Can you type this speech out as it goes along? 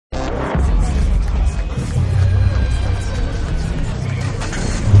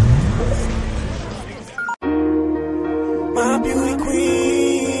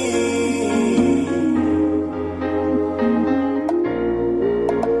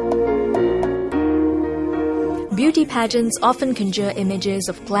Beauty pageants often conjure images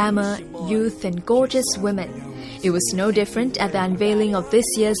of glamour, youth and gorgeous women. It was no different at the unveiling of this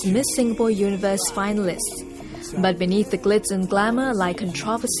year's Miss Singapore Universe finalists. But beneath the glitz and glamour lie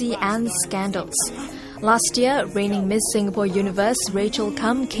controversy and scandals. Last year, reigning Miss Singapore Universe Rachel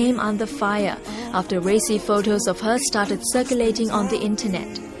Kam came under fire after racy photos of her started circulating on the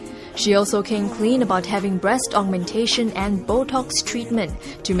internet. She also came clean about having breast augmentation and botox treatment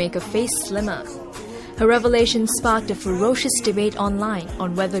to make her face slimmer. Her revelation sparked a ferocious debate online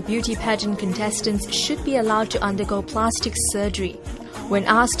on whether beauty pageant contestants should be allowed to undergo plastic surgery. When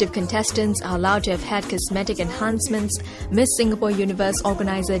asked if contestants are allowed to have had cosmetic enhancements, Miss Singapore Universe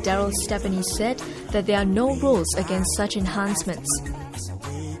organiser Derrol Stepenny said that there are no rules against such enhancements.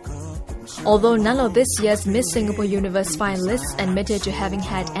 Although none of this year's Miss Singapore Universe finalists admitted to having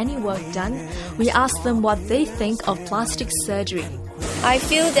had any work done, we asked them what they think of plastic surgery. I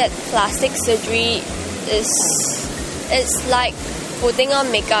feel that plastic surgery it's like putting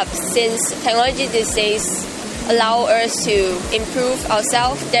on makeup, since technology these days allow us to improve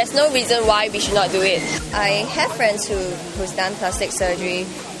ourselves. There's no reason why we should not do it. I have friends who's done plastic surgery,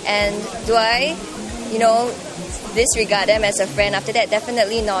 and do I, disregard them as a friend after that?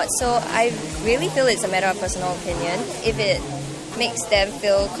 Definitely not. So I really feel it's a matter of personal opinion. If it makes them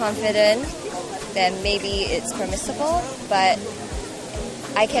feel confident, then maybe it's permissible, but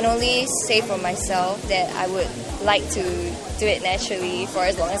I can only say for myself that I would like to do it naturally for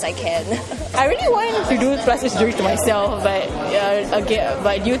as long as I can. I really want to do plastic surgery to myself, but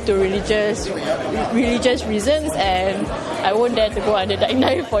due to religious reasons, and I won't dare to go under that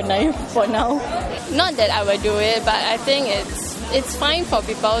knife for now. Not that I will do it, but I think it's fine for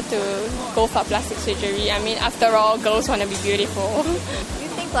people to go for plastic surgery. I mean, after all, girls want to be beautiful. Do you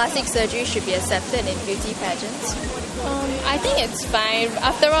think plastic surgery should be accepted in beauty pageants? I think it's fine.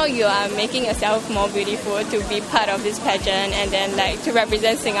 After all, you are making yourself more beautiful to be part of this pageant and then to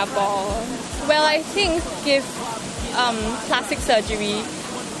represent Singapore. Well, I think if plastic surgery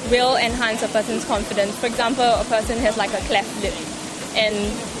will enhance a person's confidence. For example, a person has a cleft lip, and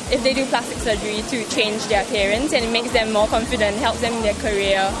if they do plastic surgery to change their appearance and it makes them more confident, helps them in their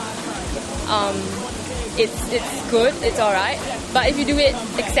career, it's good, it's alright. But if you do it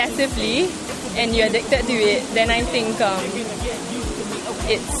excessively and you're addicted to it, then I think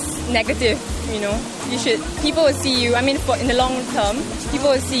it's negative. People will see you. In the long term, people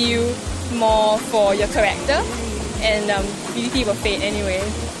will see you more for your character, and beauty will fade anyway.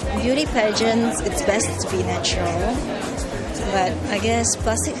 Beauty pageants, it's best to be natural, but I guess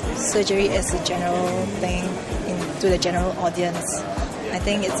plastic surgery is a general thing to the general audience. I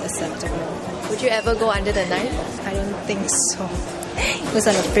think it's acceptable. Would you ever go under the knife? I don't think so, because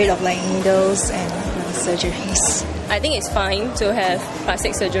I'm afraid of needles and surgeries. I think it's fine to have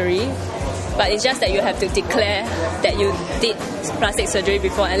plastic surgery, but it's just that you have to declare that you did plastic surgery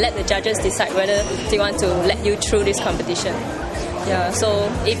before and let the judges decide whether they want to let you through this competition. Yeah, so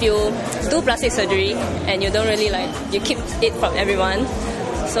if you do plastic surgery and you don't really you keep it from everyone,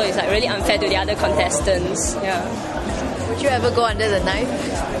 so it's really unfair to the other contestants. Yeah. Would you ever go under the knife?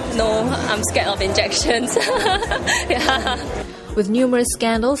 No, I'm scared of injections. Yeah. With numerous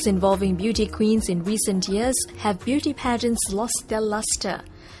scandals involving beauty queens in recent years, have beauty pageants lost their luster?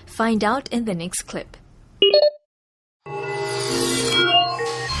 Find out in the next clip.